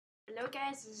Hello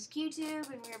guys, this is Qtube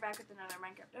and we are back with another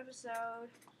Minecraft episode.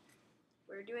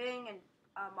 We're doing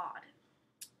a mod.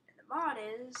 And the mod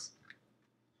is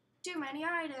too many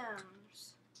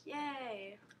items.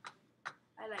 Yay!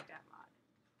 I like that mod.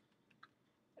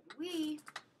 And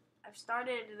I've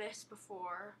started this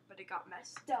before, but it got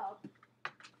messed up.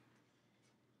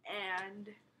 And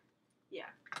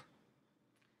yeah.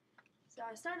 So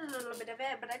I started a little bit of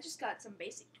it, but I just got some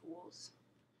basic tools.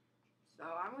 So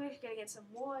I'm just gonna get some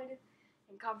wood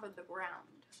and cover the ground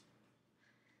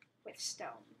with stone.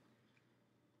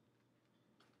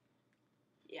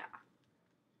 Yeah.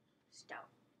 Stone.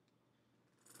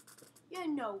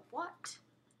 You know what?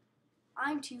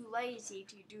 I'm too lazy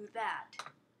to do that.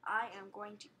 I am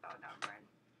going to... Oh, no,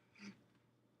 Bryn.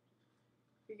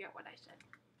 Forget what I said.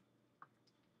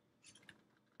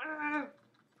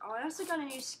 Oh, I also got a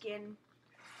new skin.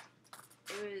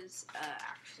 It was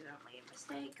accidentally a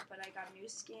mistake, but I got a new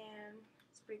skin.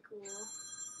 It's pretty cool.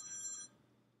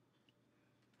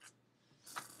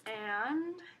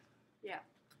 And, yeah.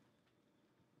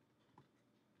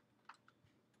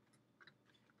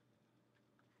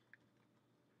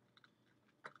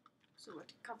 So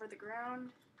to cover the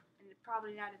ground, and it's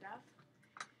probably not enough.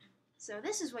 So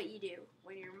this is what you do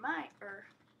when you're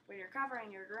when you're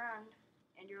covering your ground,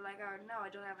 and you're like, oh no, I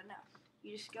don't have enough.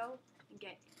 You just go and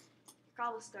get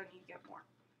cobblestone and you get more.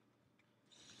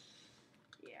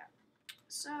 Yeah.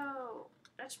 So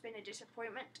that's been a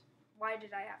disappointment. Why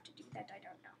did I have to do that? I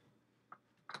don't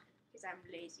know. Because I'm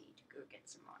lazy to go get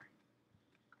some more.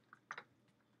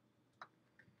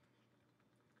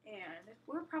 And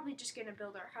we're probably just gonna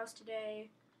build our house today.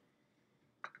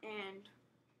 And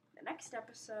the next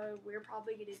episode we're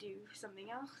probably gonna do something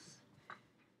else.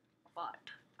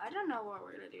 But I don't know what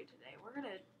we're gonna do today. We're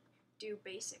gonna do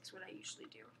basics, what I usually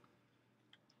do.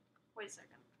 Wait a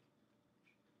second.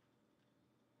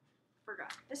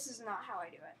 Forgot. This is not how I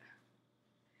do it.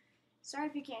 Sorry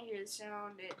if you can't hear the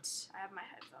sound. I have my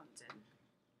headphones in.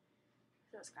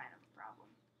 So that's kind of a problem.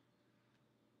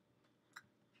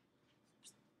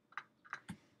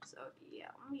 So yeah,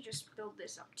 let me just build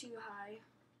this up too high.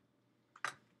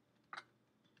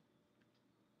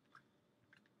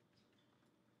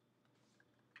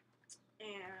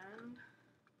 And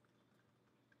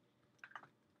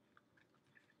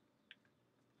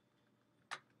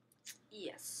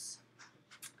yes.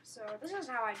 So this is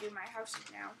how I do my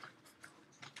houses now.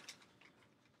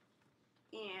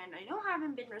 And I know I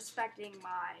haven't been respecting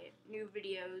my new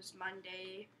videos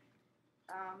Monday.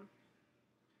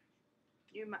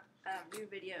 New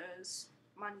videos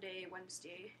Monday,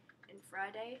 Wednesday, and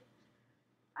Friday.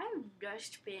 I've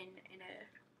just been in a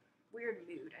weird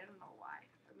mood. I don't know why.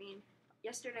 I mean,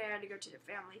 yesterday I had to go to the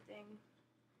family thing,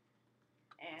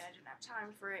 and I didn't have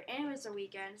time for it. And it was a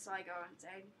weekend, so I go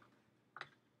insane.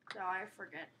 So I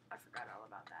forgot all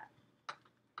about that.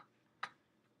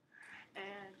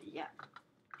 And yeah.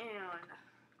 And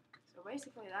so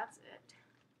basically that's it.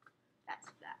 That's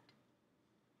that.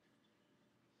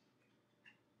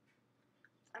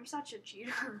 I'm such a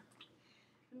cheater.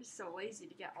 I'm just so lazy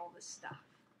to get all this stuff.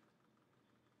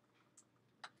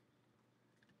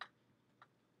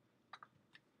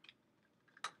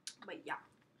 But yeah.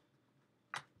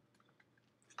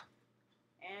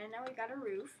 And now we got a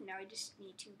roof. Now we just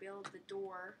need to build the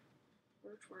door,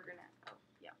 which we're gonna, oh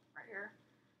yeah, right here.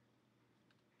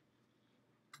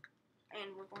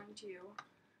 And we're going to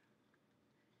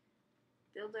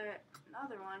build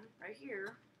another one right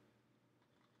here.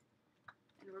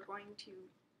 And we're going to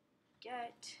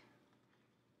get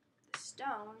the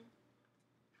stone,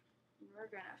 and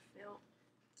we're gonna fill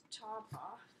the top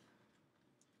off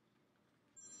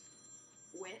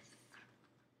with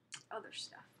other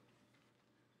stuff.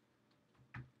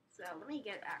 So let me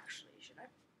get, actually,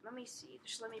 let me see,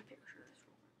 just let me picture this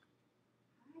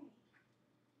real quick.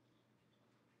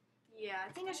 Yeah,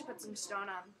 I think I should put some stone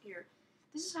on here.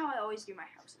 This is how I always do my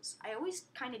houses. I always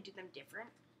kind of do them different.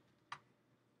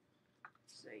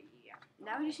 So yeah,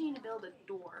 now we just need to build a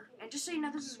door. And just so you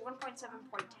know, this is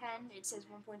 1.7.10. It says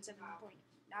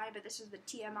 1.7.9, but this is the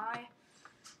TMI,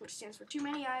 which stands for too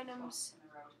many items.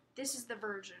 This is the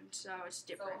version, so it's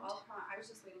different. So I was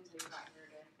just waiting until you got here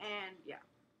to. And yeah.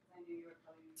 I knew you were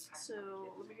probably.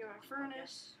 So let me get my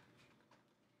furnace.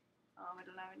 I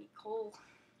don't have any coal.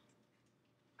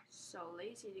 So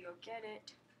lazy to go get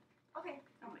it. Okay.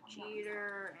 I'm a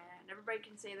cheater, and everybody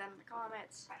can say that in the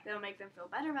comments. That'll make them feel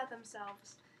better about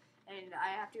themselves. And I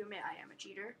have to admit, I am a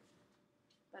cheater.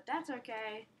 But that's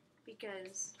okay,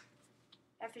 because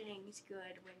everything's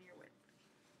good when you're with.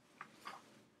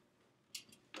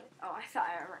 Oh, I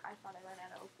thought I ran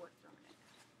out of wood for a minute.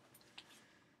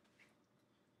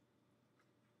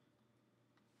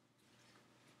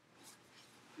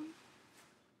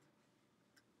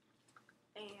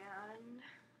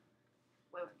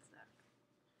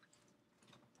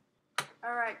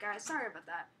 Alright, guys, sorry about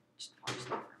that. Just watch that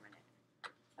for a minute.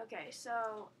 Okay,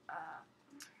 so,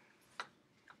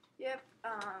 yep,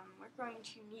 we're going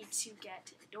to need to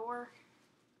get a door.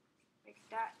 Like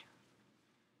that.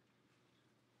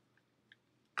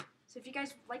 So if you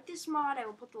guys like this mod, I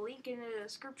will put the link in the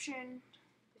description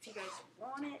if you guys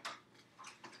want it.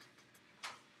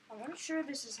 I'm not sure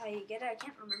this is how you get it. I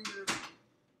can't remember.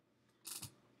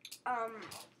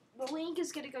 The link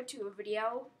is gonna go to a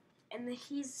video, and the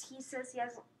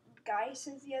guy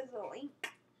says he has a link.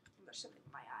 There's something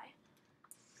in my eye.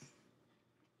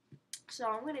 So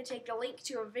I'm gonna take the link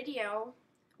to a video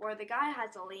where the guy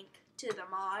has a link to the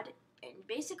mod, and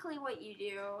basically what you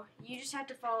do, you just have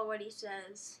to follow what he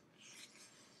says.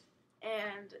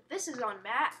 And this is on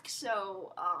Mac,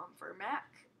 so for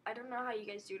Mac, I don't know how you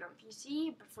guys do it on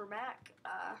PC, but for Mac,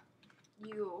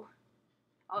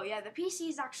 oh yeah, the PC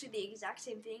is actually the exact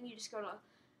same thing. You just go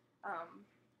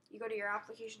to your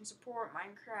application support,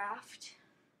 Minecraft,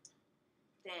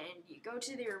 then you go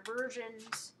to your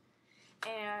versions,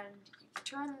 and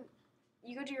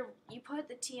you put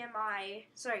the TMI,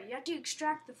 sorry, you have to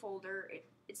extract the folder.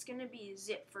 It's gonna be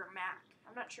zip for Mac.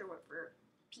 I'm not sure what for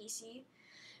PC.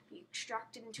 You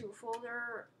extract it into a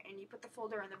folder, and you put the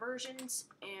folder in the versions,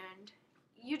 and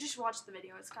you just watch the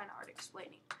video. It's kind of hard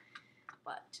explaining,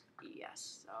 but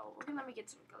yes. So we're gonna let me get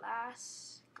some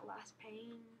glass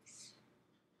panes.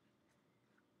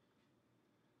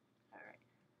 All right.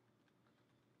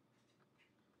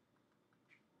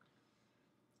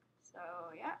 So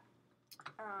yeah.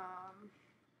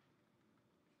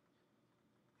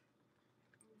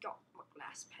 Got my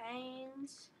glass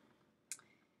panes.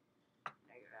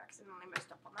 Accidentally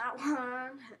messed up on that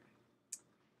one.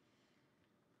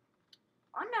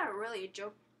 I'm not really a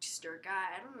jokester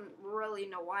guy. I don't really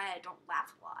know why I don't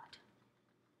laugh a lot.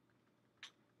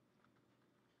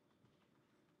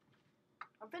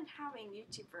 I've been having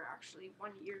YouTube for actually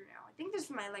 1 year now. I think this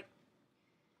is my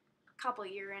couple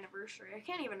year anniversary. I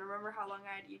can't even remember how long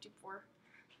I had YouTube for,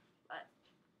 but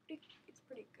it's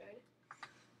pretty good.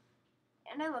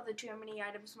 And I love the too many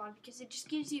items mod because it just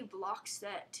gives you blocks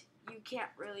that you can't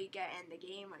really get in the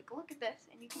game. Like, look at this,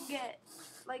 and you can get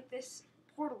like this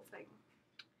portal thing,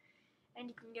 and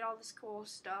you can get all this cool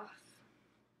stuff.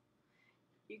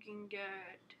 You can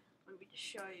get, let me just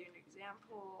show you an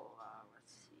example.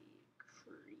 Let's see,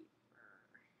 creeper,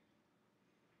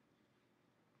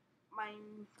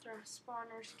 mine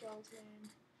spawner skeleton,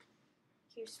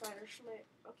 cave spider slit.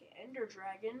 Okay, ender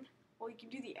dragon. Well, you can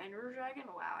do the ender dragon.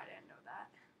 Wow, I didn't know that.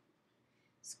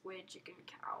 Squid, chicken,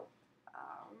 cow.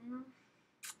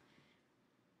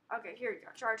 Okay, here we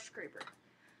go. Charged creeper.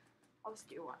 I'll just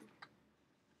do one.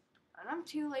 And I'm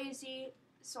too lazy,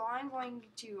 so I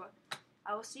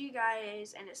will see you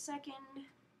guys in a second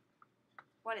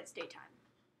when it's daytime.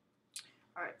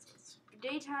 Alright, so it's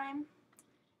daytime,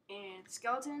 and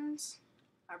skeletons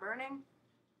are burning.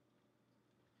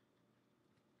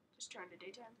 Just turn to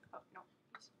daytime. Oh, no.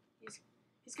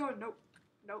 He's going, nope.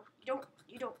 Nope,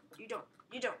 you don't.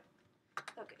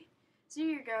 Okay. So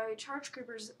here you go, Charge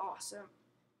Creeper is awesome.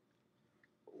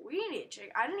 We need to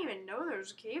check. I didn't even know there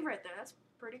was a cave right there. That's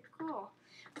pretty cool.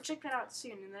 We'll check that out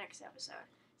soon in the next episode.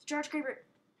 So Charge Creeper.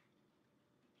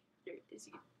 Is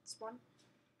he spawn?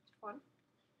 Spawn?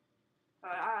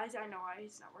 I know why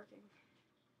he's not working.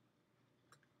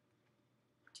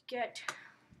 To get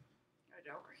it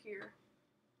over here.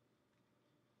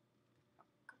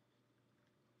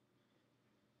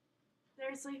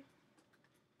 Seriously?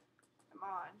 Come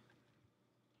on.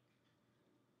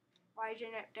 Why isn't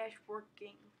it dash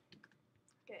working?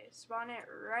 Okay, spawn it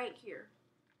right here.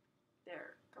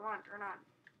 There. Come on, turn on.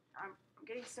 I'm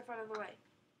getting stuff out of the way.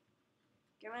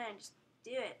 Come on, just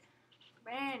do it.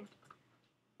 Come on.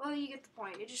 Well, you get the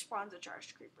point. It just spawns a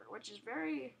charged creeper, which is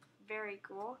very, very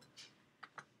cool.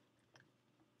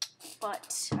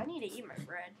 But I need to eat my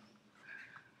bread.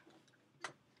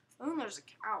 Oh, there's a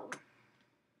cow.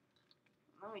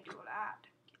 Let me do that.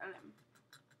 Kill him.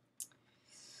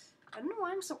 I don't know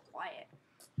why I'm so quiet.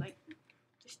 Like,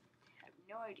 just have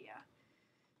no idea.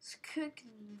 Let's cook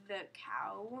the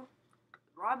cow.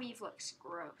 Raw beef looks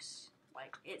gross.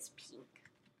 Like, it's pink.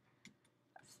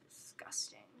 That's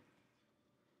disgusting.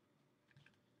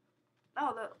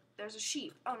 Oh, look, there's a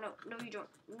sheep. Oh, no, no you don't.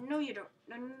 No, you don't.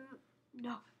 No, no,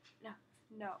 no, no,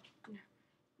 no, no,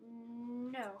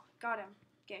 no. Got him.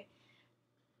 Okay.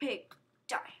 Pig,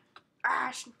 die.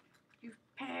 Ash, you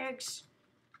pigs.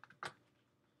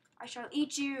 I shall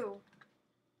eat you.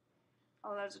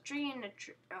 Oh, there's a tree and a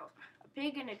tree. Oh, a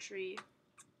pig in a tree.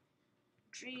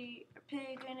 Tree, a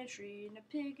pig in a tree, and a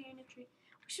pig in a tree.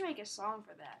 We should make a song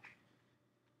for that.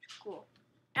 Cool.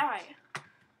 Die.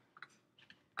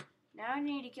 Now I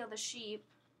need to kill the sheep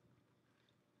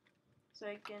so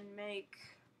I can make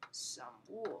some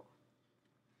wool.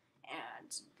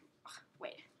 And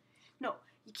wait, no,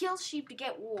 you kill sheep to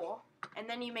get wool, and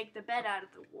then you make the bed out of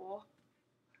the wool,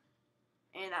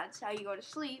 and that's how you go to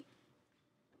sleep.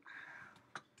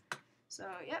 So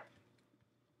yep.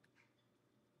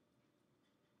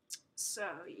 So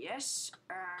yes,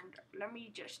 and let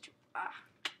me just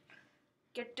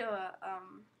get the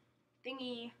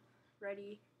thingy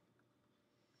ready.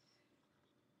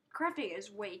 Crafting is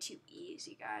way too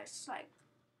easy, guys. It's like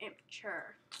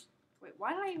immature. Wait,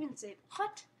 why did I even say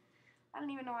what? I don't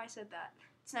even know why I said that.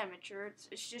 It's not immature.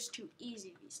 It's just too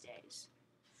easy these days.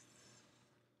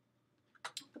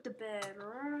 Put the bed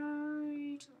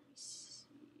right. Let me see.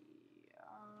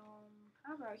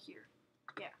 How about here?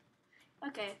 Yeah.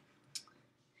 Okay.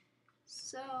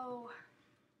 So,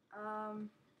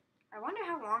 I wonder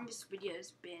how long this video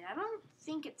has been. I don't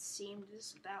think it seemed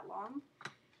that long,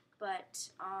 but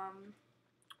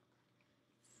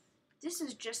this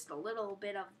is just a little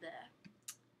bit of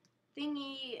the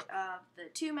thingy of the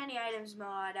too many items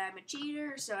mod. I'm a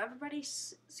cheater, so everybody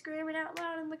scream it out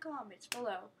loud in the comments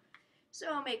below. So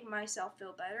I'll make myself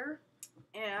feel better,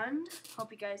 and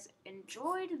hope you guys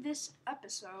enjoyed this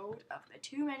episode of the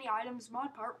Too Many Items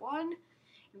mod part 1.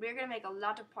 And we're gonna make a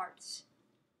lot of parts.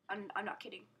 I'm not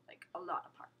kidding, like a lot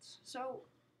of parts. So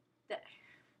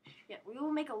yeah, we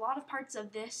will make a lot of parts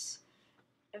of this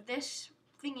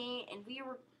thingy, and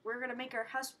we're gonna make our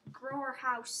house, grow our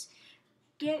house,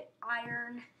 get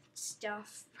iron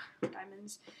stuff,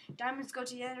 diamonds. Diamonds go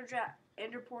to the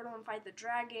ender portal and fight the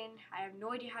dragon. I have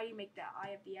no idea how you make that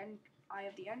eye of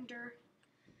the ender,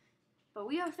 but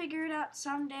we will figure it out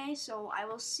someday. So I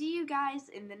will see you guys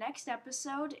in the next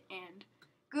episode, and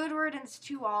good riddance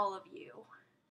to all of you.